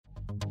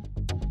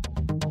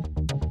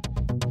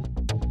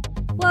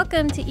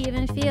Welcome to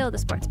Even Feel, the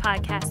sports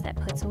podcast that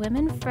puts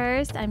women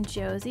first. I'm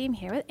Josie. I'm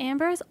here with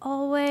Amber as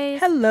always.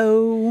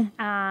 Hello.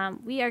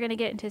 We are going to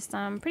get into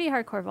some pretty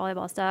hardcore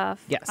volleyball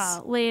stuff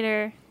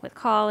later with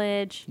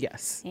college.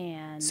 Yes.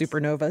 And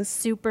Supernovas.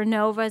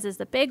 Supernovas is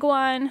the big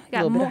one.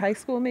 A little bit of high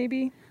school,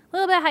 maybe? A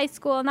little bit of high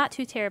school, not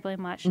too terribly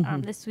much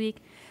this week.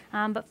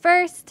 But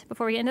first,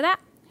 before we get into that,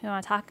 we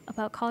want to talk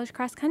about college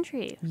cross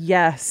country.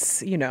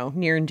 Yes,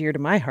 near and dear to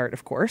my heart,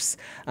 of course.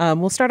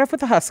 We'll start off with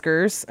the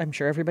Huskers. I'm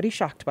sure everybody's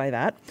shocked by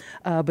that.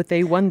 But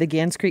they won the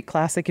Gans Creek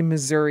Classic in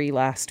Missouri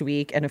last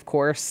week. And, of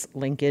course,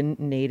 Lincoln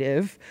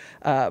native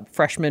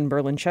freshman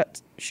Berlin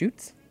Schutz.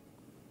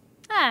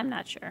 I'm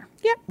not sure.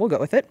 Yeah, we'll go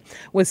with it.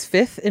 Was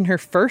fifth in her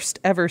first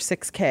ever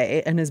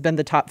 6K and has been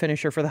the top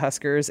finisher for the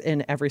Huskers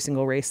in every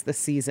single race this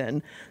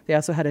season. They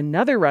also had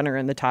another runner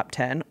in the top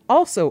 10,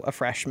 also a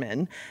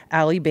freshman,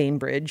 Allie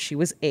Bainbridge. She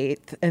was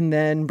 8th. And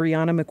then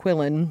Brianna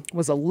McQuillan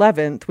was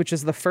 11th, which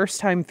is the first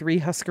time 3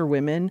 Husker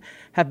women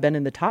have been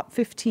in the top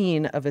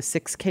 15 of a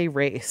 6K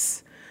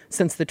race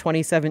since the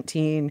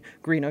 2017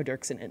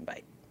 Greeno-Dirksen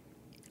invite.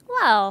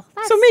 Well,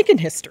 so making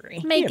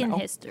history.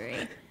 History.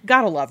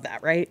 Gotta love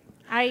that, right?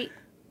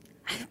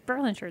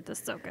 Berlin shirt is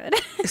so good.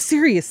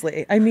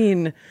 Seriously. I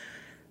mean,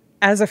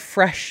 as a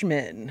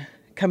freshman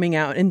coming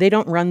out, and they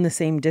don't run the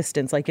same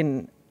distance. Like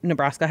in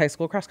Nebraska high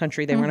school cross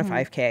country, they run a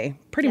 5K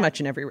pretty much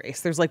in every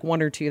race. There's like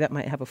 1 or 2 that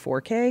might have a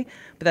 4K,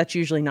 but that's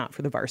usually not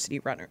for the varsity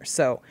runners.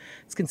 So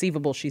it's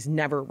conceivable she's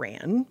never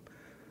ran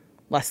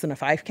less than a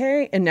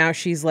 5K. And now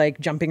she's like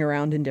jumping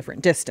around in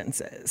different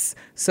distances.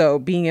 So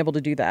being able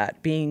to do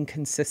that, being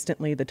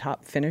consistently the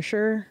top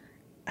finisher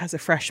as a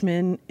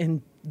freshman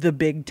in the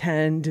Big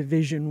Ten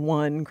Division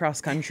I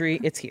cross country,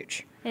 it's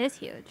huge. It is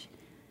huge.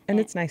 And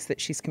it's nice that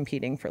she's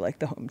competing for like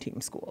the home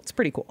team school. It's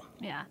pretty cool.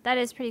 Yeah, that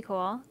is pretty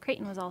cool.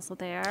 Creighton was also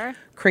there.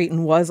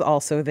 Creighton was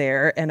also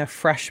there, and a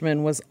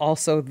freshman was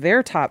also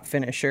their top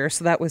finisher.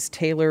 So that was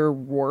Taylor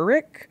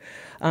Warwick.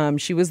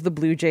 She was the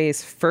Blue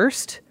Jays'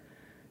 first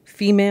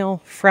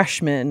female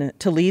freshman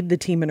to lead the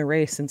team in a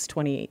race since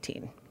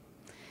 2018.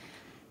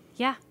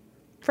 Yeah.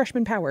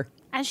 Freshman power.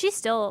 And she's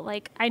still,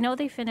 I know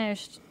they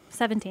finished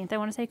 17th, I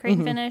want to say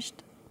Creighton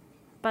finished,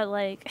 but,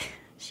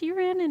 she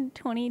ran in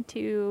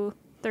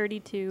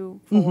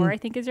 22:32.4, I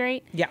think is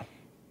right. Yeah.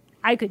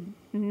 I could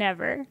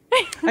never.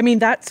 I mean,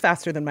 that's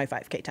faster than my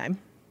 5K time,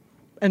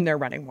 and they're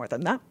running more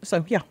than that,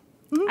 so yeah.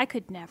 Mm-hmm. I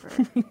could never.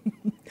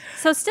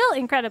 So still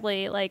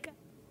incredibly,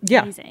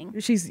 amazing.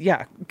 She's,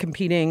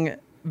 competing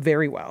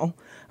very well,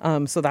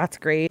 so that's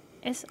great.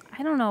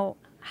 I don't know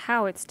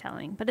how it's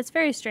telling, but it's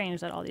very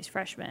strange that all these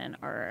freshmen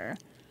are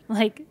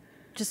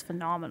just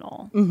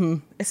phenomenal. Mm-hmm.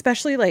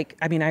 Especially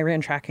I ran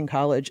track in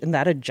college, and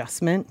that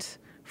adjustment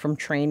from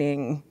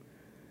training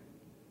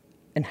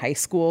in high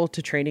school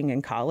to training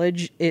in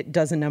college, it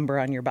does a number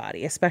on your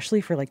body, especially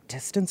for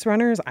distance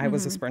runners. I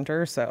was a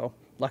sprinter, so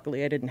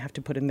luckily I didn't have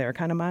to put in their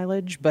kind of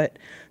mileage, but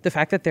the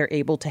fact that they're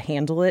able to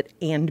handle it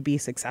and be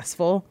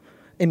successful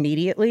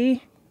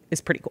immediately is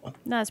pretty cool.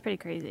 No, that's pretty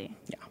crazy.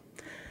 Yeah.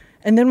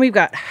 And then we've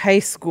got high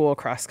school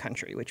cross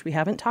country, which we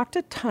haven't talked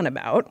a ton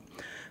about.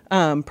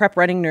 Prep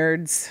Running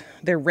Nerds,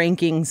 their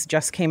rankings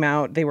just came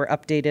out. They were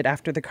updated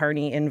after the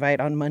Kearney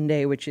invite on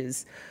Monday, which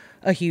is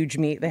a huge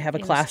meet. They have a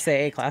Class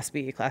A, Class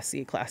B, Class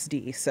C, Class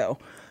D. So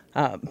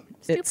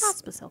Stu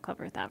Pospisil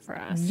covered that for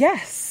us.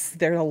 Yes,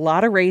 there are a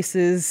lot of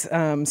races,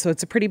 so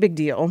it's a pretty big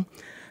deal.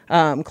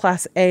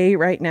 Class A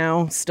right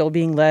now still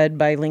being led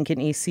by Lincoln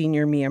East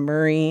senior Mia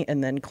Murray,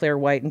 and then Claire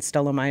White and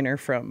Stella Miner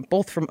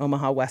both from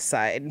Omaha West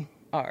Side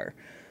are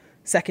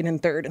 2nd and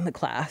 3rd in the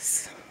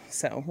class.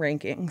 So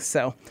rankings.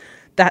 So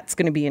that's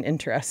going to be an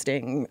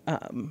interesting,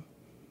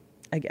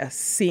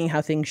 seeing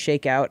how things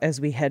shake out as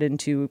we head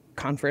into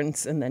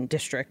conference and then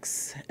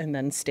districts and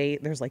then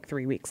state. There's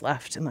 3 weeks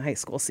left in the high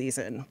school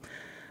season.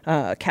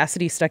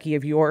 Cassidy Stuckey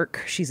of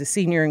York, she's a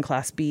senior in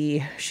Class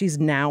B. She's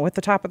now at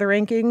the top of the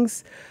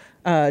rankings.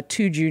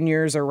 2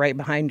 juniors are right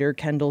behind her,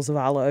 Kendall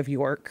Zavala of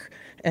York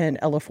and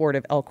Ella Ford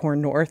of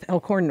Elkhorn North.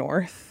 Elkhorn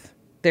North,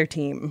 their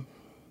team,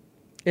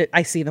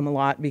 I see them a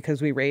lot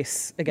because we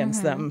race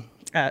against them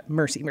at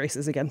Mercy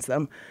races against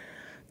them.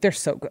 They're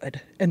so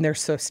good, and they're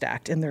so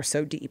stacked, and they're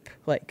so deep.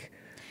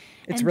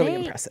 It's really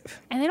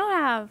impressive. And they don't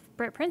have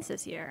Britt Prince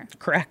this year.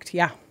 Correct.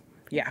 Yeah.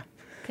 Yeah.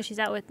 Because she's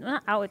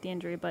not out with the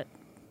injury, but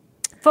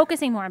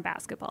focusing more on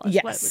basketball.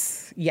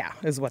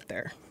 Is what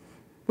they're.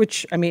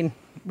 Which,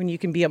 when you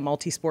can be a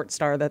multi-sport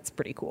star, that's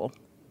pretty cool.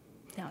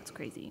 No, it's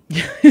crazy.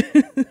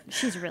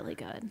 She's really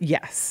good.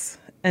 Yes.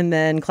 And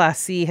then Class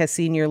C has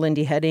senior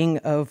Lindy Heading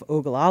of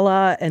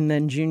Ogallala, and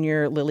then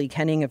junior Lily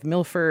Kenning of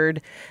Milford,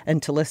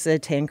 and Talissa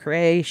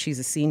Tancre. She's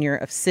a senior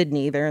of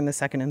Sydney. They're in the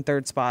 2nd and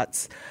 3rd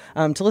spots.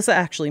 Talissa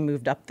actually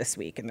moved up this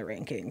week in the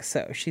rankings,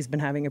 so she's been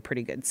having a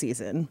pretty good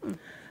season.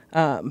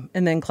 And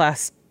then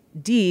Class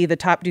D, the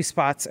top 2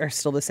 spots are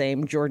still the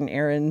same. Jordan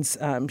Aarons,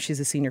 she's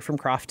a senior from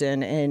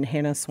Crofton, and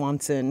Hannah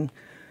Swanson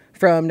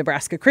from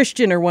Nebraska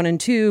Christian are 1 and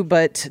 2,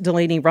 but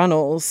Delaney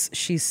Runnels,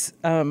 she's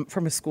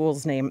from a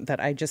school's name that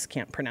I just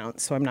can't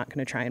pronounce, so I'm not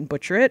going to try and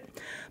butcher it.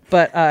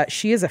 But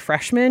she is a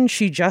freshman.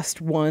 She just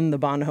won the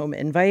Bonhomme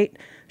Invite.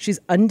 She's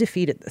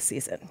undefeated this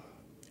season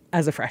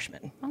as a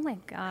freshman. Oh my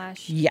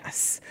gosh.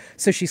 Yes.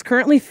 So she's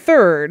currently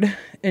 3rd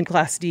in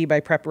Class D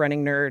by Prep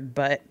Running Nerd,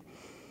 but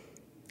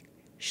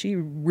she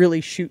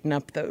really shooting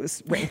up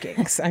those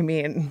rankings. I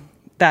mean,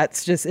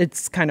 that's just,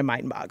 it's kind of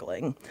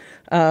mind-boggling.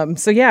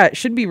 So yeah, it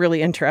should be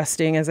really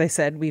interesting. As I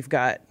said, we've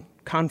got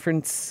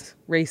conference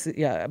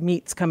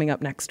meets coming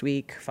up next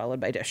week, followed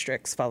by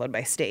districts, followed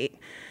by state.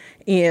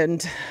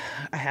 And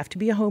I have to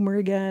be a homer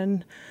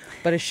again,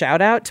 but a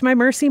shout out to my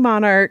Mercy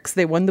Monarchs.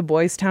 They won the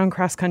Boys Town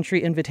Cross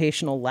Country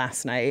Invitational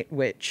last night,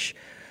 which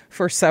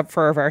for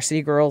our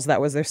varsity girls, that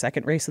was their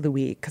second race of the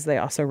week because they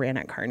also ran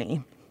at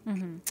Kearney.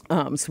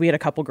 So we had a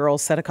couple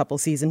girls set a couple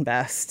season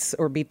bests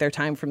or beat their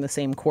time from the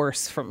same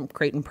course from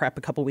Creighton Prep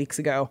a couple weeks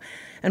ago.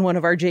 And one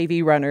of our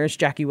JV runners,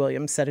 Jackie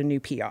Williams, set a new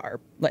PR,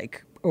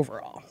 like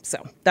overall.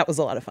 So that was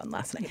a lot of fun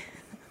last night.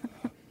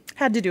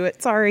 Had to do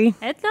it. Sorry.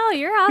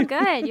 You're all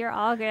good. You're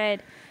all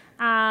good.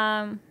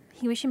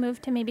 We should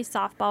move to maybe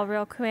softball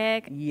real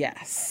quick.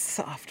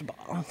 Yes,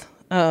 softball.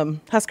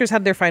 Huskers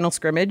had their final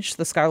scrimmage.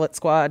 The Scarlet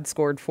Squad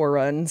scored 4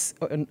 runs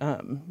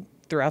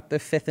throughout the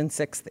 5th and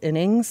 6th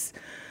innings.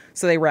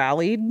 So they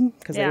rallied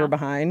because they were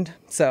behind.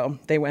 So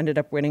they ended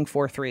up winning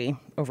 4-3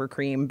 over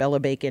Cream.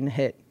 Bella Bacon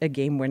hit a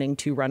game-winning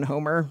 2-run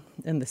homer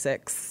in the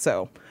 6th.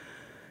 So,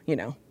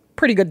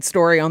 pretty good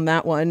story on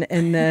that one.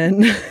 And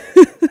then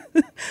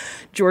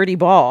Jordy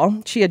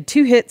Ball, she had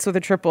 2 hits with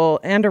a triple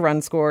and a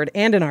run scored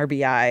and an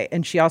RBI.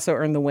 And she also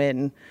earned the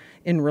win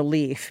in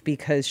relief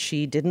because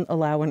she didn't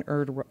allow an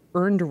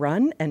earned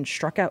run and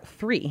struck out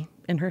 3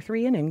 in her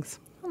 3 innings.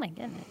 Oh, my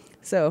goodness.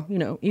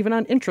 So, even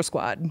on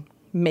intra-squad,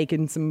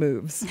 making some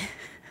moves.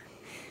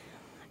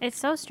 It's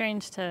so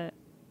strange to,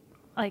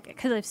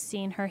 because I've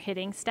seen her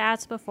hitting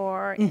stats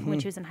before when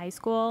she was in high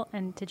school,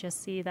 and to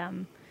just see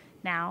them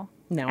now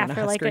in a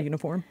Husker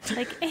uniform.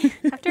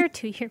 After a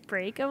 2-year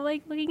break of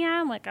looking at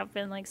them, I've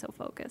been so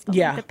focused on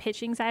the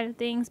pitching side of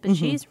things, but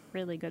she's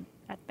really good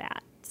at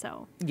bat.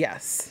 So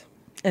yes.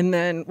 And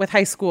then with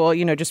high school,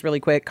 just really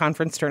quick,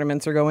 conference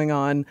tournaments are going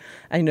on.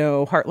 I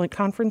know Heartland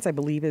Conference, I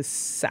believe, is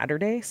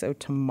Saturday, so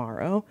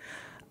tomorrow.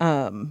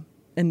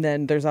 And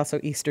then there's also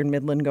Eastern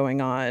Midland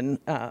going on.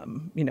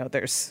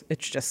 It's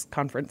just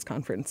conference.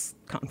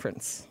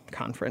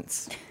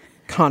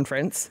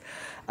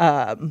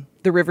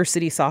 The River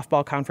City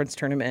Softball Conference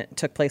Tournament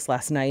took place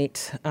last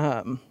night.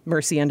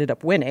 Mercy ended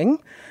up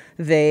winning.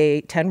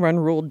 They 10-run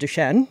ruled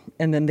Duchesne,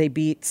 and then they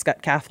beat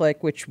Scott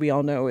Catholic, which we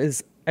all know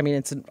is,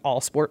 it's an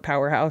all-sport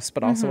powerhouse,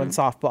 but also in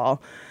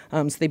softball.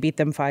 So they beat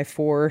them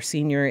 5-4.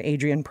 Senior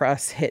Adrian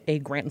Pruss hit a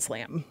grand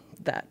slam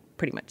that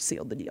pretty much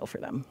sealed the deal for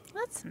them.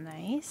 That's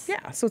nice.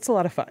 Yeah, so it's a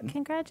lot of fun.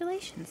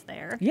 Congratulations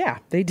there. Yeah,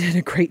 they did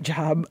a great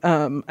job.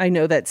 I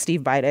know that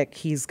Steve Bidek,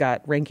 he's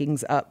got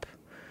rankings up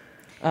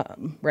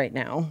right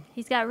now.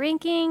 He's got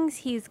rankings.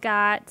 He's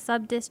got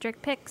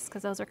sub-district picks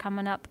because those are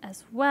coming up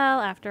as well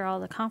after all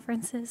the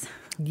conferences.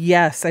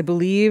 Yes, I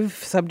believe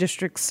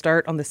sub-districts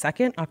start on the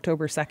 2nd,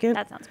 October 2nd.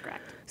 That sounds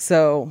correct.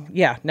 So,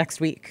 yeah, next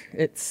week.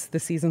 The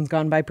season's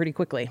gone by pretty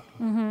quickly.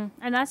 Mm-hmm.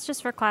 And that's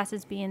just for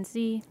classes B and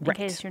C. In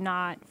case you're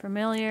not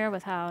familiar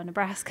with how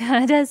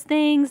Nebraska does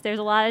things, there's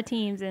a lot of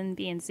teams in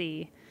B and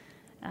C,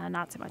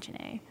 not so much in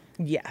A.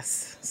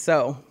 Yes.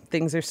 So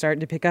things are starting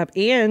to pick up.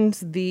 And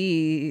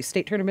the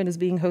state tournament is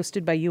being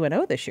hosted by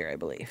UNO this year, I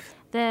believe.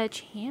 The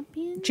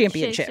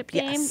championship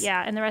game? Yes.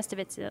 Yeah, and the rest of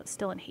it's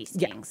still in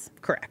Hastings. Yeah,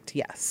 correct,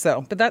 yes.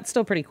 So, but that's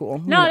still pretty cool.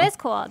 No, it is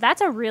cool.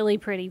 That's a really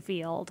pretty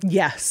field.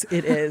 Yes,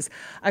 it is.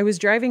 I was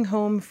driving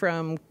home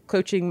from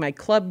coaching my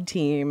club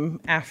team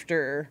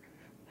after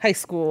high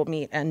school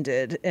meet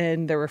ended,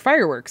 and there were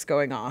fireworks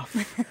going off.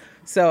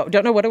 So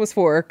don't know what it was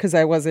for because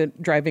I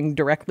wasn't driving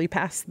directly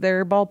past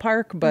their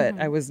ballpark, but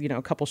I was,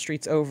 a couple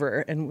streets over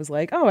and was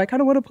like, oh, I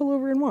kind of want to pull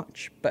over and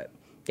watch. But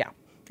yeah,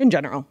 in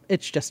general,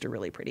 it's just a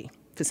really pretty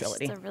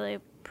facility. It's a really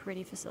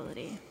pretty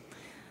facility.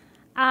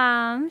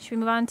 Should we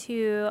move on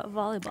to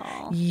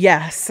volleyball?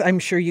 Yes, I'm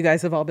sure you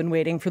guys have all been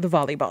waiting for the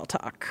volleyball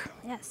talk.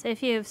 Yes,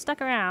 if you've stuck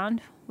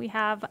around, we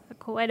have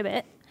quite a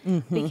bit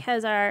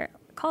because our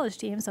college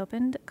teams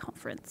opened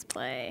conference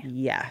play.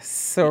 Yes.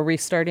 So are we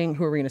starting?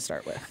 Who are we going to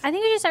start with? I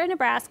think we should start with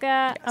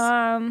Nebraska.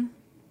 Yes.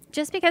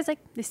 Just because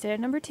they stood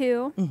at number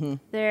 2.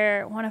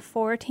 They're one of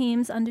 4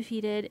 teams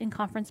undefeated in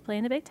conference play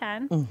in the Big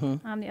Ten.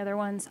 The other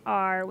ones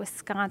are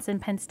Wisconsin,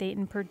 Penn State,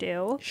 and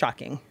Purdue.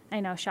 Shocking. I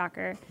know,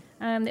 shocker.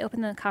 They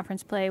opened the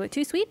conference play with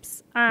 2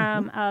 sweeps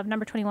of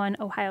number 21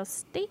 Ohio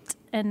State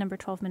and number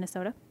 12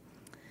 Minnesota.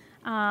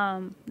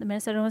 The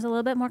Minnesota was a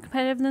little bit more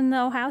competitive than the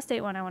Ohio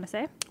State one, I want to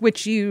say.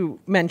 Which you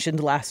mentioned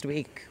last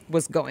week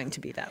was going to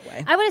be that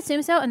way. I would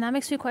assume so, and that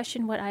makes me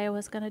question what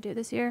Iowa's going to do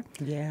this year.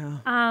 Yeah.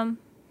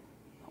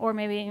 Or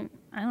maybe,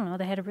 I don't know,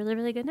 they had a really,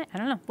 really good night. I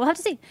don't know. We'll have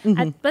to see.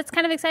 Mm-hmm. But it's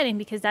kind of exciting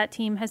because that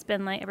team has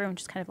been like, everyone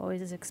just kind of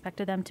always has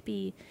expected them to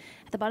be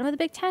at the bottom of the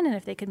Big Ten. And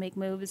if they could make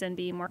moves and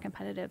be more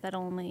competitive, that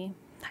only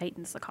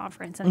heightens the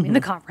conference. And I mean,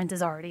 the conference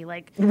is already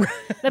like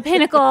the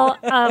pinnacle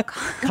of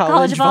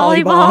college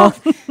volleyball.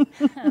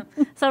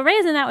 So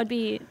raising that would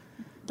be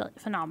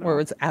phenomenal.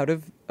 Or it's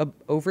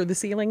over the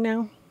ceiling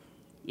now.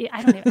 Yeah,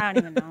 I don't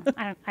even know.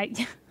 I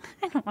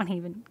don't want to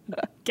even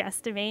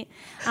guesstimate.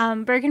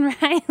 Bergen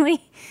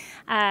Riley,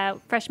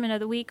 freshman of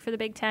the week for the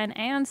Big Ten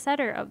and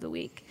setter of the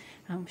week.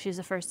 She was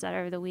the first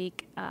setter of the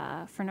week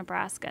for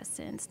Nebraska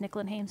since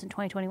Nicklin Hames in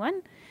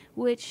 2021,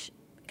 which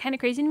kind of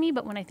crazy to me.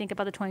 But when I think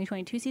about the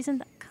 2022 season,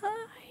 that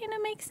kind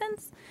of makes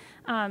sense.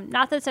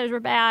 Not that setters were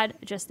bad,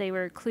 just they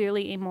were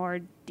clearly a more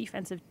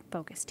defensive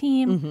focused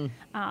team.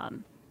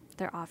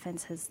 Their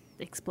offense has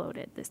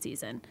exploded this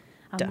season.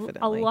 Definitely.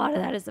 A lot of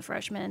that is the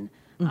freshmen.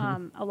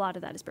 A lot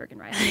of that is Bergen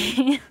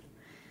Riley.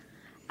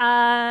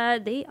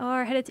 They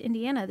are headed to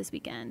Indiana this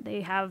weekend.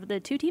 They have the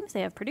two teams. They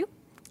have Purdue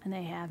and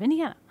they have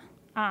Indiana.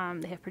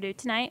 They have Purdue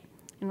tonight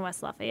in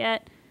West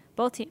Lafayette.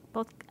 Both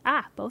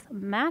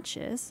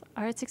matches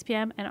are at 6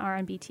 p.m. and are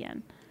on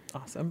BTN.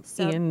 Awesome.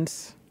 So, and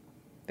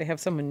they have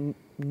someone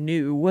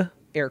new,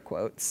 air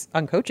quotes,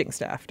 on coaching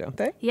staff, don't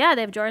they? Yeah,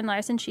 they have Jordan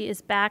Larson. She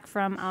is back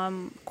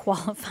from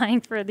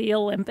qualifying for the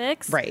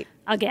Olympics. Right.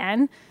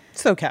 Again.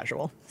 So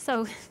casual.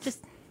 So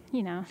just,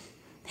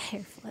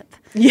 hair flip.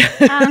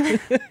 Yeah,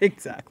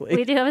 exactly.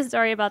 We do have a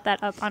story about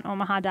that up on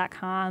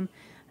omaha.com.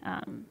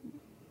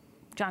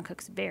 John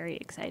Cook's very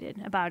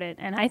excited about it.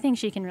 And I think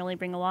she can really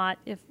bring a lot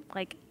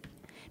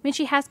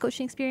she has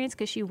coaching experience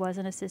because she was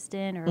an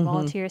assistant or a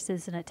volunteer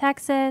assistant at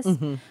Texas.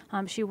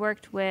 She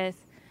worked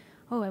with,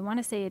 I want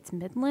to say it's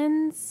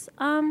Midlands.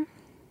 I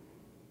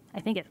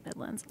think it's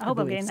Midlands. I hope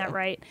I'm getting that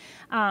right.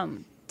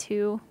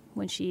 Too.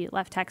 When she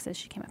left Texas,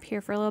 she came up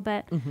here for a little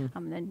bit.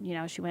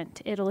 Then, she went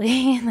to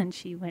Italy, and then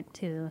she went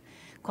to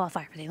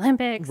qualify for the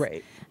Olympics.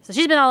 Right. So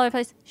she's been all over the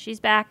place. She's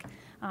back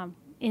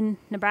in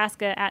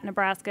Nebraska,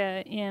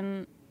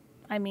 in,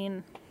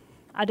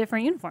 a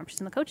different uniform. She's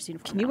in the coach's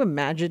uniform. Can you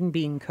imagine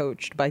being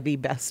coached by the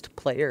best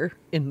player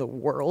in the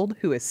world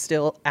who is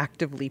still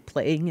actively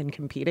playing and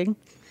competing?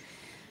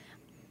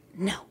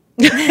 No.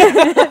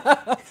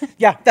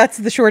 Yeah, that's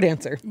the short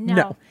answer.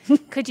 No.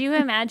 Could you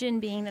imagine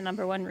being the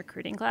number one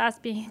recruiting class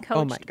being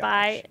coached my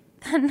by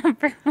the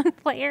number one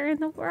player in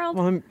the world?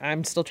 Well,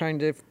 I'm still trying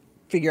to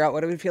figure out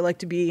what it would feel like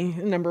to be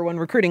a number one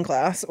recruiting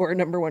class or a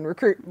number one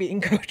recruit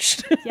being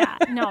coached. Yeah,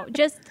 no,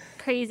 just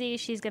crazy.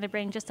 She's going to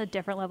bring just a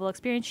different level of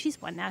experience.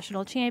 She's won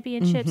national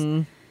championships.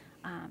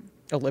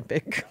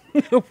 Olympic,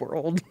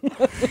 world.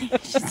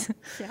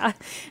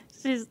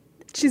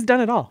 She's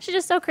done it all. She's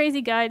just so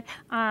crazy good.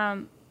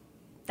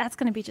 That's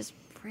going to be just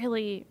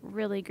really,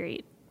 really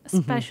great,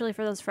 especially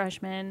for those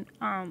freshmen.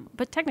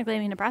 But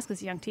technically,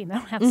 Nebraska's a young team. They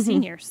don't have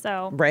seniors,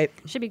 so right.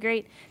 Should be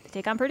great to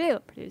take on Purdue.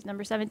 Purdue's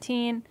number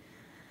 17.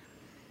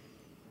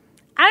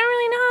 I don't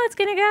really know how it's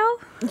going to go.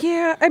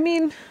 Yeah,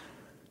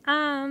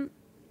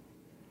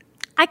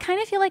 I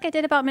kind of feel like I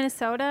did about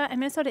Minnesota, and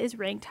Minnesota is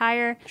ranked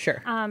higher.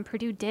 Sure.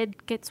 Purdue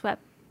did get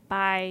swept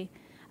by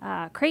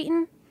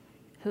Creighton,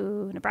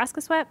 who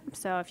Nebraska swept.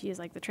 So if you use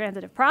the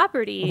transitive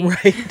property,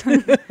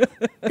 right.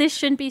 This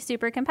shouldn't be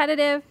super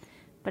competitive,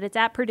 but it's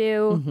at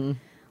Purdue.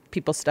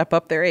 People step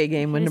up their A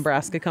game when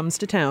Nebraska comes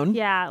to town.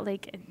 Yeah,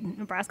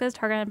 Nebraska is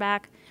targeted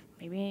back.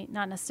 Maybe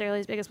not necessarily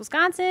as big as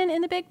Wisconsin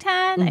in the Big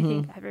Ten. I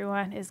think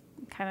everyone is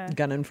kind of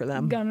gunning for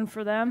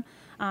them,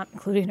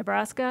 including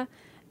Nebraska.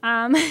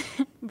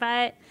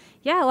 But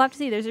yeah, we'll have to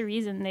see. There's a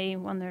reason they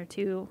won their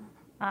two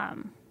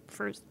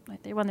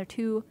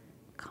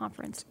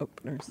conference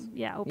openers.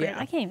 Yeah, openers. Yeah.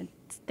 I can't even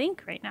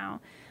think right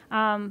now.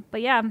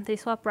 But yeah, they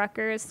swept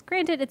Rutgers.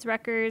 Granted, it's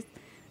Rutgers.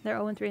 They're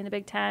 0-3 in the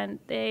Big Ten.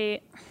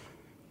 They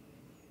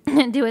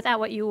do with that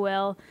what you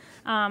will.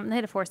 They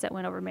had a 4-set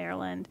win over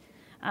Maryland,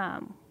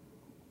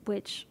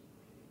 which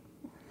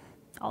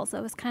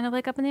also is kind of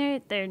up in the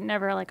air. They're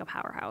never a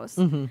powerhouse.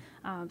 So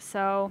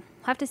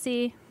we'll have to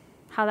see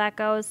how that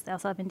goes. They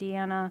also have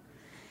Indiana.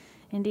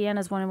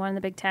 Indiana's 1-1 in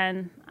the Big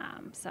Ten.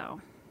 So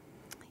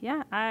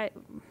yeah, I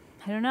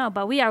don't know,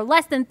 but we are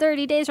less than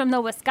 30 days from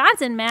the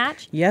Wisconsin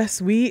match.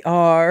 Yes, we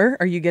are.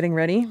 Are you getting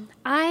ready?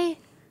 I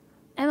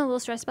am a little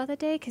stressed about that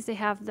day because they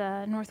have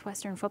the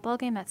Northwestern football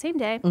game that same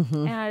day.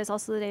 And it's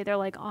also the day they're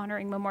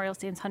honoring Memorial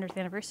Stand's 100th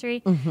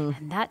anniversary.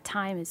 And that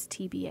time is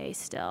TBA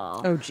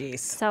still. Oh, geez.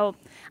 So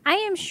I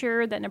am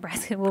sure that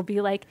Nebraska will be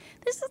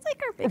this is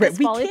our biggest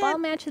volleyball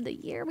match of the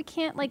year. We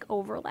can't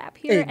overlap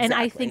here. Exactly. And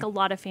I think a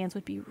lot of fans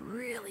would be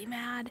really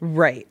mad.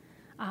 Right.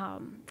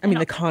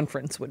 The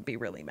conference would be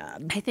really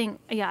mad. I think,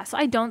 yeah. So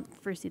I don't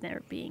foresee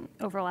there being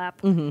overlap.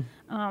 But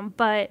I'm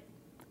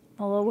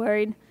a little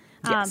worried.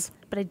 Yes.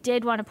 But I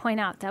did want to point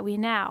out that we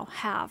now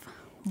have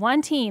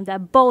one team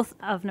that both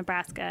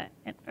Nebraska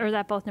and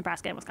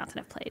Wisconsin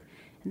have played,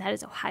 and that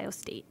is Ohio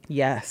State.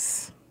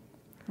 Yes.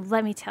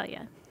 Let me tell you.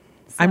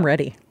 So I'm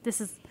ready.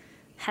 This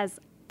has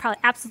probably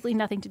absolutely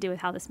nothing to do with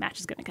how this match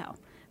is going to go.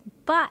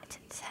 But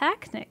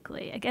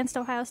technically, against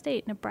Ohio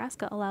State,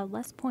 Nebraska allowed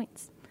less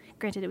points.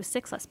 Granted, it was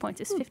 6 less points.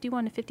 It's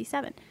 51 to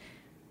 57.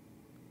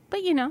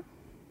 But, you know,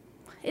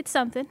 it's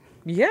something.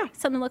 Yeah.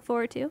 Something to look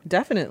forward to.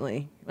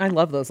 Definitely. I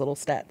love those little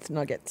stats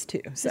nuggets,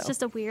 too. So. It's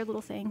just a weird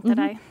little thing that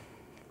I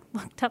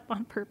looked up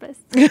on purpose.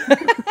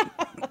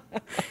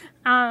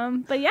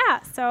 But,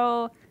 yeah,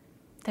 so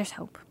there's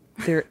hope.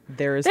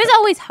 There's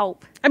always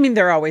hope. I mean,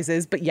 there always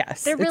is, but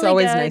yes, They're it's really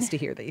always good. nice to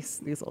hear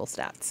these little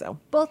stats. So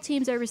Both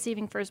teams are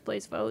receiving first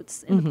place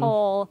votes in the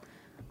poll.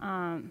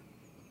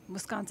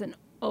 Wisconsin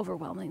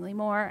overwhelmingly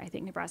more. I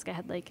think Nebraska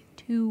had like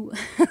 2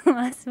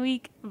 last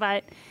week,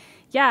 but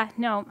yeah,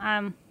 no,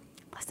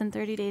 less than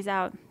 30 days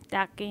out.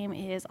 That game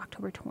is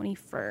October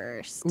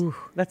 21st. ooh,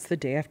 that's the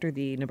day after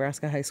the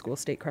Nebraska high school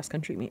state cross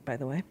country meet, by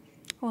the way.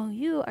 Well,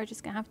 you are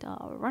just gonna have to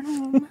run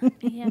home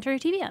and turn your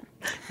TV on.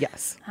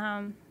 Yes.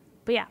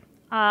 But yeah,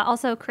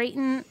 also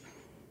Creighton.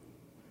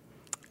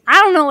 I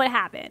don't know what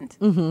happened.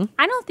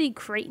 I don't think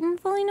Creighton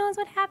fully knows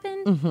what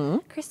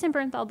happened. Kristen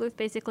Bernthal Booth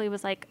basically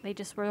was like, they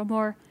just were a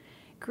more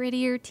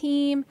grittier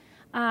team.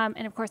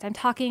 And of course, I'm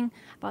talking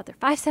about their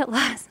 5-set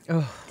loss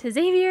to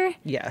Xavier.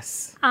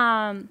 Yes.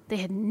 They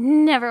had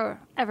never,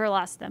 ever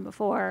lost them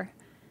before.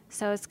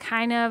 So it's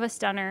kind of a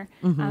stunner.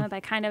 By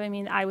kind of, I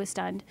mean, I was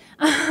stunned.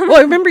 Well,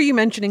 I remember you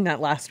mentioning that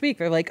last week.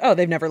 They're like, oh,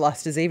 they've never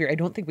lost to Xavier. I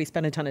don't think we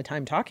spent a ton of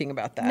time talking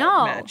about that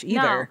match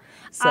either. No.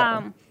 So.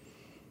 I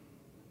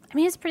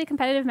mean, it's a pretty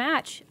competitive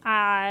match.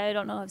 I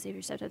don't know if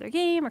Xavier stepped up their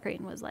game or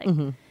Creighton was like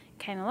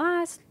kind of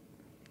lost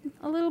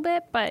a little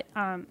bit. But,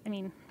 I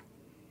mean,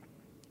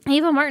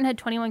 Ava Martin had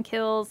 21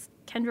 kills.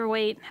 Kendra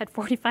Waite had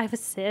 45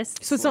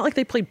 assists. So it's not like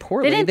they played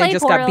poorly. They didn't play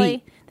just poorly.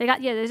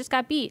 got beat. They just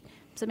got beat.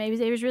 So maybe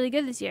Xavier's really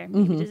good this year.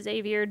 Maybe just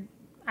Xavier.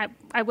 I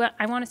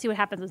want to see what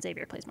happens when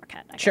Xavier plays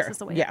Marquette. I guess is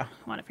the way I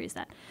want to phrase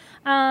that.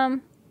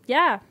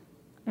 Yeah.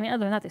 I mean,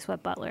 other than that, they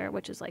swept Butler,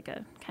 which is like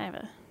a kind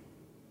of a.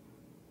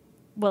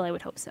 Well, I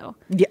would hope so.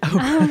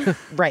 Yeah.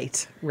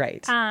 Right.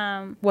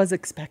 Was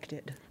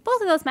expected.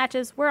 Both of those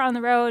matches were on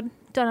the road.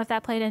 Don't know if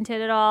that played into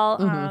it at all.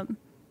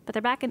 But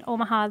they're back in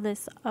Omaha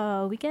this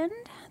weekend.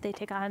 They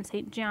take on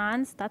St.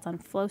 John's. That's on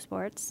Flow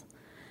Sports,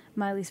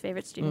 my least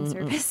favorite streaming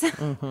service.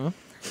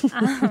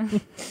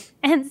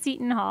 And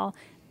Seton Hall.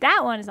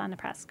 That one is on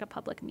Nebraska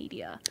Public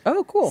Media.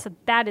 Oh, cool. So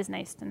that is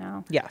nice to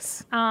know.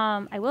 Yes.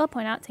 I will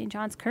point out St.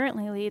 John's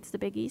currently leads the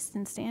Big East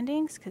in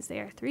standings because they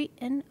are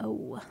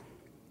 3-0.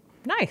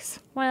 Nice.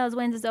 One of those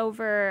wins is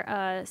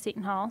over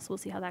Seton Hall, so we'll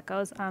see how that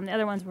goes. The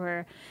other ones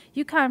were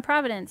UConn and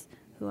Providence,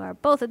 who are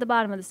both at the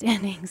bottom of the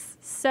standings.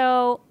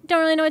 So don't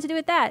really know what to do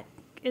with that.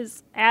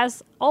 Is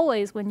as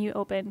always when you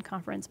open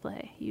conference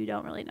play, you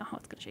don't really know how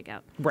it's going to shake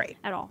out. Right.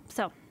 At all.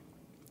 So,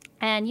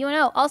 and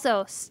UNO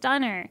also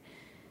stunner.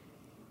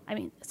 I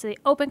mean, so they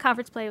opened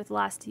conference play with a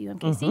loss to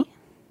UMKC.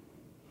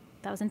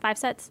 That was in 5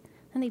 sets.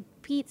 Then they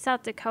beat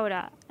South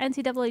Dakota,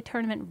 NCAA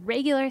tournament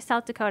regular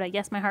South Dakota.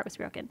 Yes, my heart was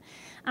broken.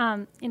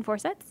 In 4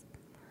 sets.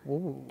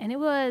 Ooh. And it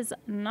was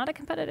not a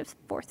competitive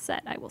 4th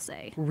set, I will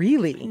say.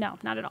 Really? No,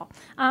 not at all.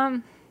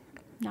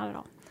 Not at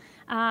all.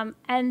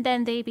 And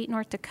then they beat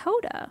North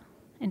Dakota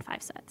in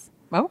 5 sets.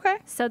 Okay.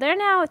 So they're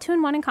now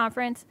 2-1 in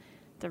conference.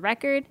 The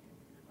record,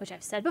 which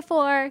I've said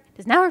before,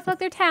 does not reflect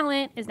their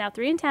talent, is now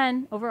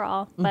 3-10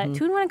 overall. But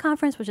 2-1 in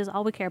conference, which is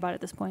all we care about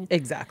at this point.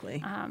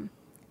 Exactly.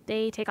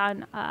 They take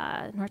on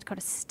North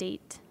Dakota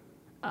State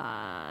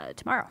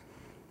tomorrow.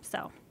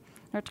 So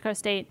North Dakota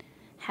State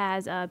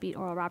has beat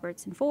Oral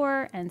Roberts in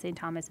 4 and St.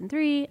 Thomas in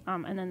 3.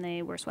 And then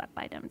they were swept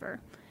by Denver.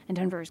 And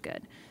Denver is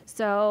good.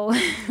 So,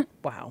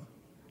 wow.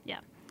 Yeah.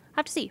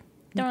 Have to see.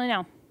 Don't really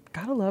know.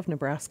 Gotta love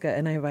Nebraska.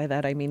 And by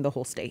that, I mean the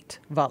whole state.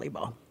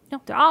 Volleyball.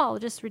 No, they're all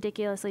just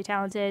ridiculously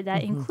talented.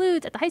 That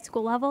includes at the high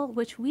school level,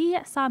 which we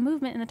saw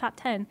movement in the top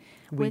 10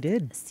 with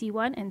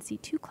C1 and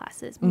C2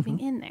 classes moving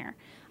in there.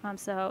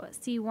 So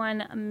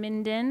C1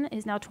 Minden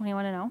is now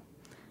 21-0,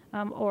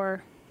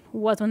 or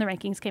was when the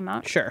rankings came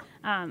out. Sure.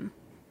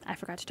 I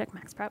forgot to check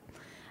Max Prep.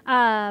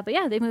 But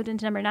yeah, they moved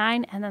into number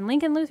 9, and then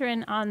Lincoln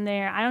Lutheran on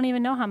their, I don't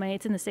even know how many,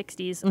 it's in the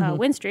 60s,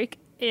 win streak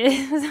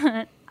is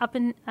up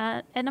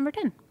at number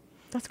 10.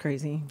 That's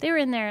crazy. They were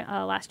in there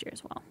last year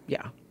as well.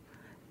 Yeah.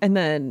 And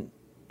then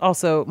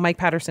also Mike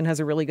Patterson has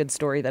a really good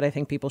story that I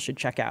think people should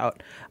check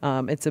out.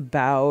 It's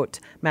about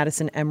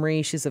Madison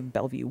Emery. She's of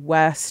Bellevue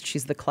West.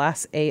 She's the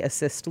Class A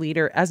assist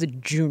leader as a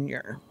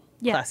junior.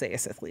 Yeah. Class A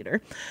assist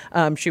leader.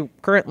 She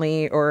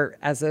currently, or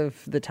as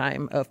of the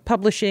time of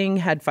publishing,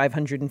 had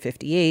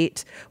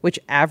 558, which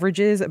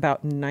averages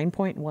about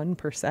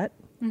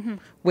 9.1%,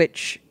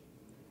 which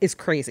is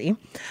crazy.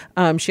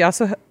 She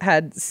also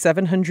had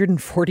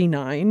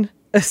 749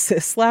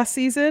 assists last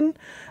season.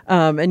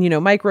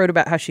 And, Mike wrote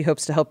about how she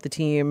hopes to help the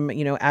team,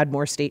 add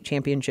more state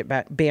championship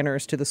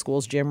banners to the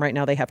school's gym. Right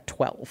now they have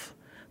 12.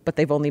 But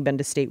they've only been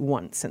to state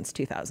once since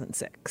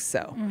 2006.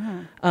 So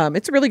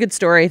it's a really good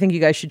story. I think you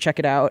guys should check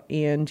it out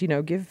and,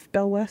 give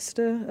Bell West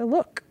a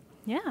look.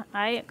 Yeah,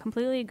 I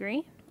completely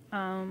agree.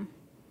 Other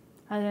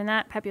than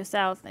that, Pepio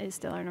South is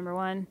still our number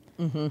 1.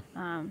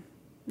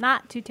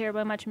 not too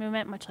terribly much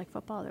movement, much like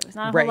football. There was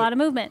not a Right. whole lot of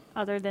movement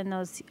other than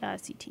those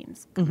C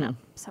teams coming up.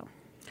 So,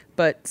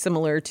 But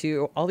similar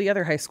to all the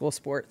other high school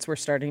sports, we're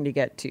starting to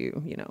get to,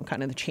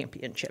 kind of the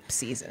championship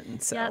season.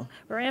 So, yep,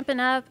 we're ramping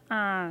up.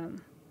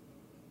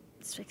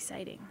 It's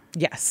exciting.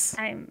 yes.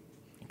 I'm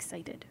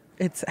excited.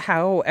 It's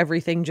how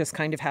everything just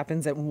kind of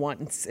happens at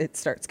once. It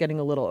starts getting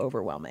a little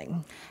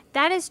overwhelming.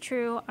 That is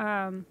true.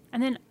 And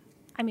then,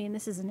 I mean,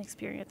 this is an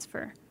experience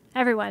for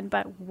everyone,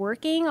 but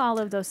working all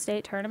of those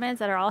state tournaments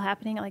that are all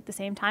happening at like the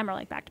same time or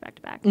like back to back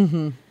to back.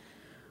 Mm-hmm.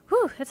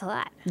 Whew, it's a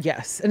lot.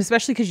 Yes. And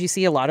especially because you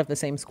see a lot of the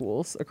same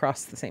schools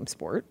across the same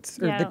sports,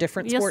 or the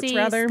different sports,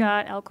 rather. You'll see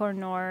Scott, Elkhorn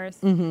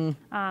North. Mm-hmm.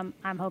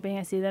 I'm hoping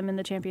I see them in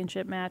the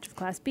championship match of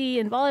Class B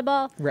in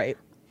volleyball. Right.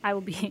 I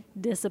will be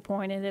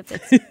disappointed if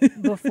it's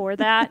before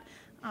that.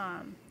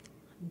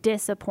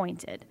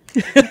 Disappointed.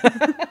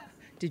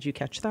 Did you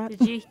catch that?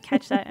 Did you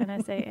catch that,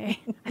 NSAA?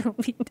 I will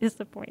be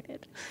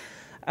disappointed.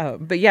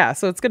 But yeah,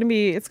 so it's gonna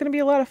be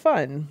a lot of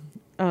fun.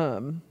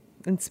 And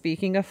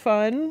speaking of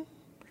fun,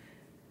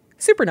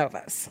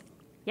 Supernovas.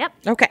 Yep.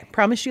 Okay,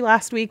 promised you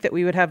last week that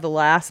we would have the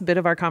last bit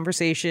of our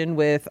conversation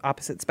with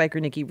opposite spiker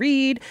Nikki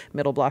Reed,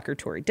 middle blocker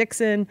Tori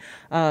Dixon.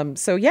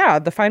 So yeah,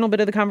 the final bit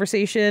of the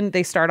conversation,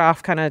 they start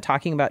off kind of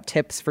talking about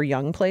tips for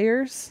young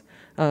players.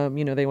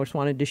 They just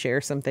wanted to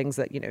share some things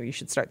that, you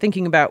should start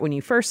thinking about when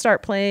you first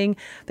start playing.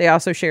 They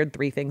also shared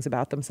 3 things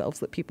about themselves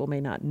that people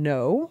may not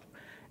know,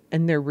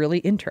 and they're really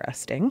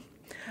interesting.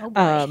 Oh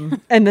boy.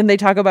 And then they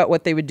talk about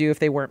what they would do if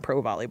they weren't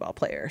pro volleyball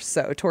players.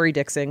 So Tori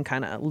Dixon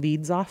kind of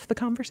leads off the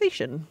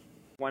conversation.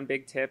 One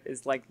big tip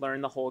is like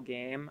learn the whole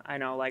game. I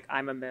know like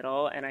I'm a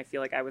middle and I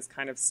feel like I was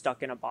kind of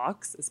stuck in a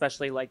box,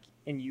 especially like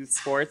in youth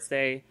sports.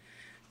 They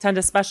tend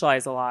to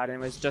specialize a lot.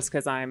 And it was just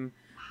because I'm,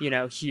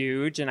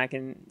 huge and I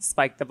can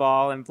spike the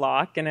ball and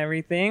block and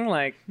everything.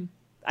 Like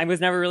I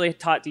was never really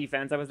taught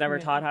defense. I was never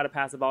taught how to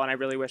pass the ball. And I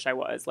really wish I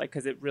was, like,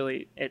 because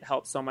it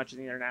helps so much in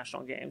the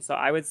international game. So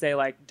I would say,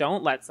 like,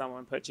 don't let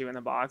someone put you in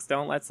the box.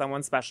 Don't let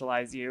someone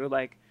specialize you.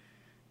 Like,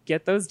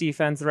 get those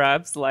defense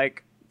reps.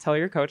 Like, tell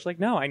your coach, like,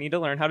 no, I need to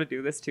learn how to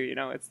do this too.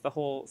 It's the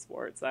whole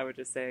sport. So I would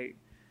just say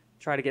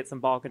try to get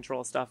some ball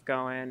control stuff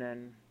going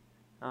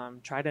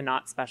and try to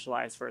not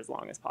specialize for as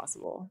long as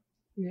possible.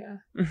 Yeah.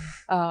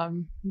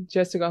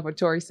 Just to go off what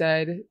Tori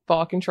said,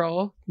 ball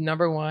control,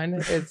 number 1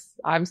 is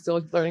I'm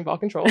still learning ball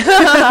control.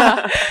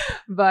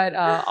 But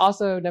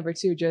also number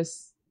 2,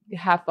 just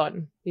have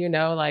fun,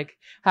 like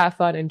have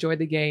fun, enjoy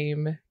the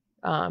game.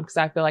 Because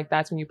I feel like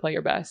that's when you play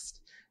your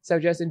best. So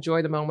just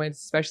enjoy the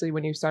moments, especially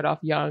when you start off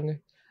young.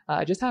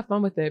 Just have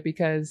fun with it,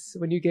 because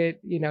when you get,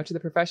 to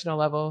the professional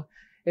level,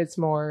 it's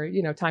more,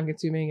 time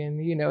consuming and,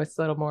 it's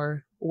a little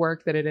more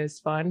work than it is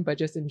fun, but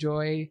just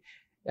enjoy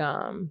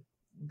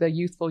the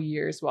youthful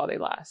years while they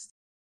last.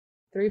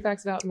 3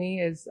 facts about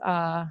me is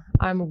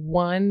I'm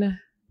 1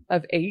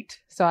 of 8.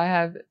 So I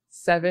have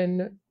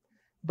 7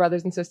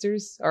 brothers and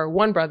sisters, or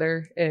 1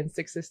 brother and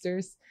 6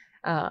 sisters.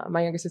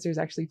 My younger sister is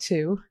actually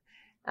 2.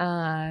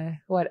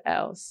 What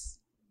else?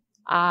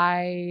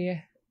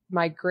 My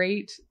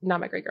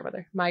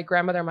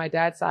grandmother on my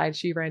dad's side,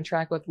 she ran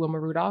track with Wilma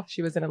Rudolph.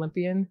 She was an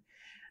Olympian.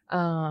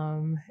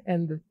 And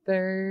the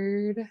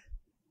 3rd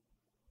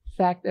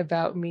fact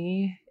about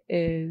me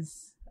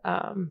is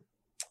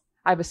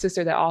I have a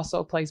sister that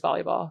also plays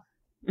volleyball.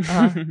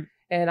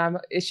 And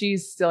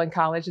she's still in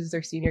college. This is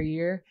her senior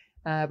year,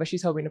 but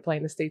she's hoping to play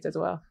in the States as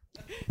well.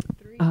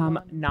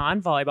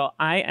 Non-volleyball.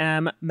 I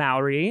am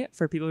Maori.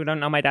 For people who don't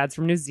know, my dad's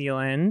from New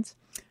Zealand.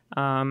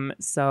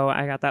 So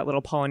I got that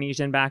little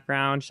Polynesian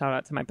background. Shout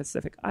out to my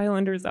Pacific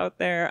Islanders out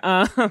there.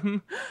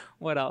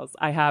 What else?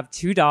 I have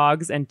 2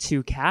 dogs and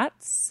 2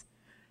 cats.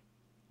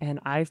 And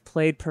I've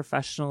played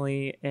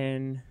professionally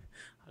in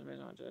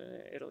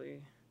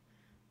Italy,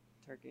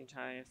 Turkey,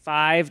 China,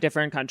 5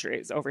 different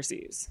countries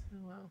overseas.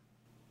 Oh, wow.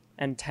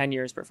 And 10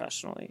 years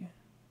professionally.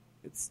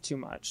 It's too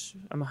much.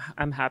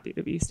 I'm happy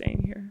to be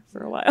staying here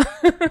for a while.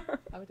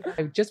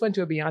 I just went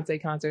to a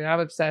Beyonce concert. I'm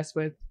obsessed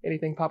with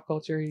anything pop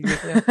culture.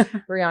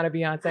 Rihanna,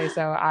 Beyonce.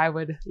 So I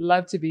would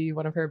love to be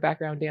one of her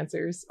background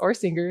dancers or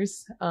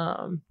singers,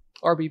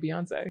 or be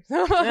Beyonce.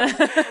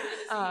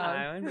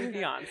 I would be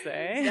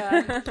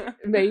Beyonce.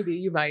 Maybe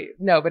you might.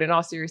 No, but in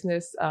all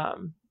seriousness,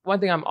 one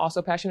thing I'm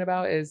also passionate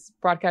about is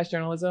broadcast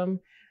journalism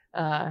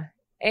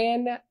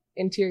and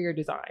interior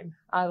design.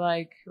 I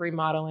like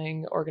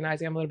remodeling,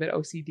 organizing. I'm a little bit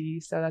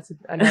OCD, so that's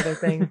another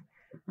thing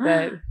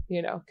that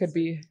could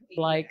be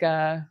like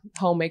a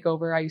home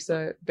makeover. I used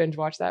to binge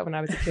watch that when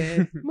I was a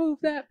kid. Move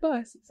that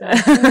bus. So,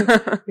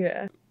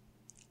 yeah.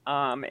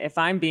 If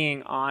I'm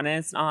being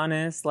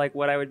honest, like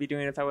what I would be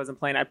doing if I wasn't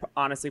playing, I'd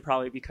honestly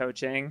probably be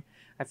coaching.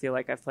 I feel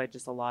like I've played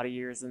just a lot of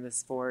years in this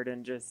sport,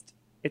 and just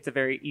it's a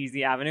very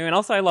easy avenue. And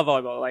also I love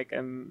volleyball. Like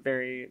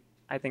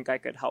I think I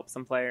could help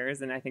some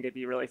players, and I think it'd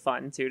be really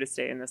fun too to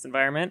stay in this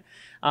environment.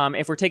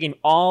 If we're taking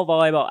all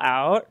volleyball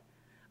out,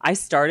 I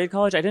started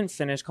college. I didn't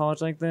finish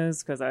college like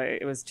this because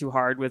it was too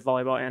hard with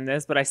volleyball and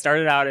this, but I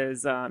started out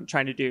as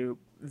trying to do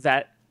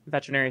vet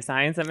veterinary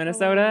science at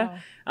Minnesota.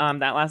 Oh, wow.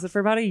 That lasted for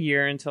about a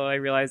year until I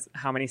realized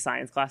how many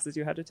science classes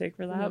you had to take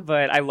for that.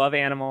 But I love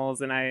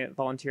animals, and I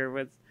volunteer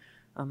with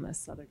a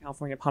Southern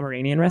California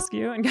Pomeranian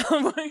rescue in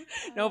California.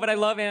 No, but I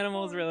love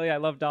animals, really. I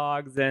love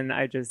dogs, and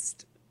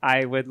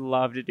I would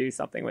love to do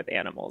something with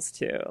animals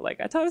too.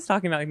 Like I was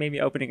talking about like maybe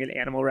opening an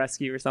animal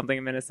rescue or something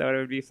in Minnesota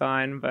would be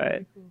fun,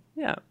 but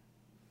yeah.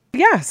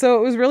 Yeah, so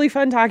it was really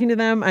fun talking to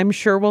them. I'm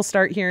sure we'll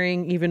start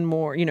hearing even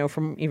more,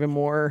 from even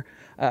more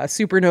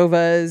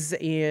supernovas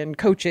and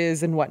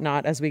coaches and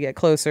whatnot as we get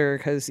closer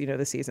because,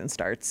 the season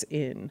starts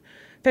in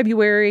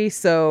February.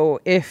 So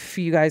if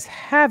you guys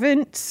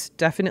haven't,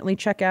 definitely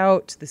check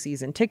out the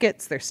season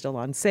tickets. They're still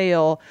on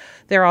sale.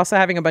 They're also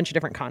having a bunch of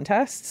different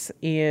contests,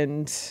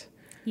 and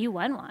you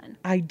won one.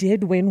 I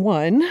did win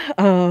one.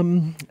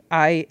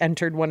 I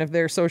entered one of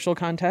their social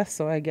contests,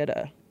 so I get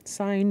a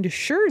signed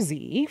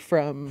jersey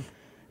from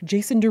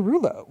Jason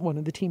Derulo, one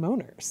of the team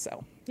owners.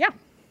 So, yeah.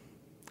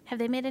 Have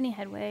they made any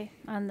headway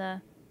on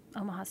the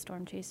Omaha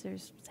Storm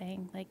Chasers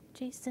saying, like,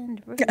 Jason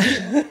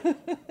Derulo?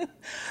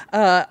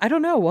 I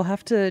don't know. We'll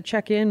have to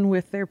check in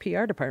with their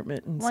PR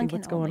department and One see can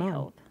what's going only on.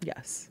 hope.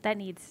 Yes. That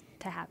needs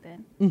to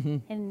happen.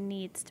 Mm-hmm. It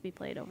needs to be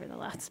played over the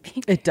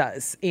loudspeaker. It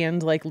does.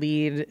 And like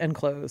lead and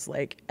close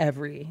like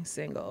every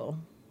single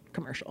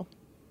commercial.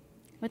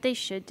 What they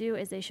should do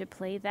is they should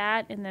play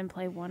that and then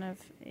play one of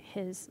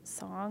his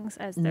songs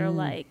as their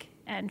like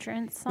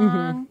entrance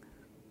song.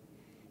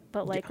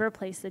 But like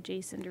replace the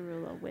Jason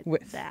Derulo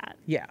with that.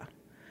 Yeah.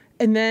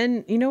 And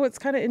then, what's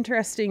kind of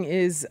interesting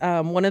is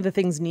one of the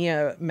things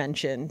Nia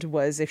mentioned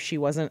was if she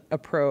wasn't a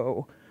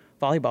pro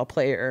volleyball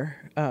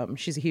player,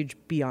 she's a huge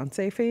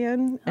Beyonce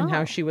fan and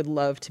how she would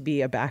love to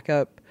be a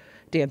backup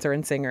dancer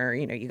and singer.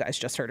 You guys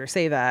just heard her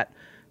say that.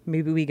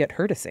 Maybe we get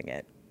her to sing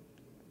it.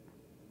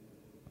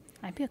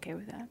 I'd be okay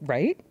with that.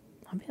 Right?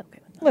 I'd be okay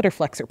with that. Let her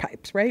flex her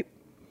pipes, right?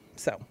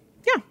 So,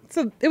 yeah.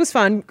 So it was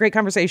fun. Great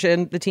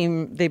conversation. The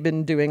team, they've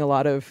been doing a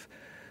lot of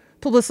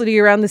publicity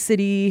around the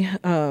city.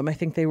 I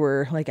think they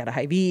were like at a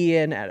Hy-Vee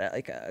and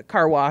at a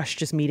car wash,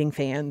 just meeting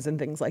fans and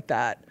things like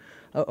that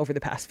over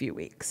the past few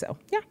weeks. So,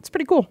 yeah, it's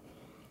pretty cool.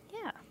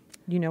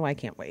 Yeah. I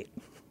can't wait.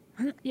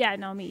 Yeah,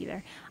 no, me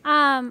either.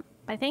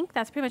 I think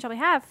that's pretty much all we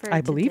have for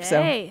I believe so.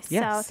 today.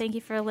 Yes. So thank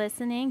you for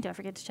listening. Don't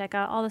forget to check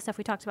out all the stuff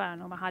we talked about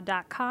on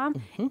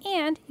omaha.com.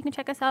 And you can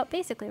check us out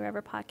basically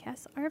wherever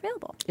podcasts are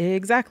available.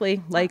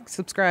 Exactly. Like,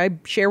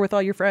 subscribe, share with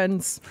all your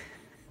friends.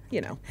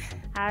 All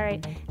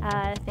right.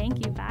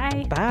 Thank you.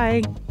 Bye.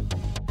 Bye.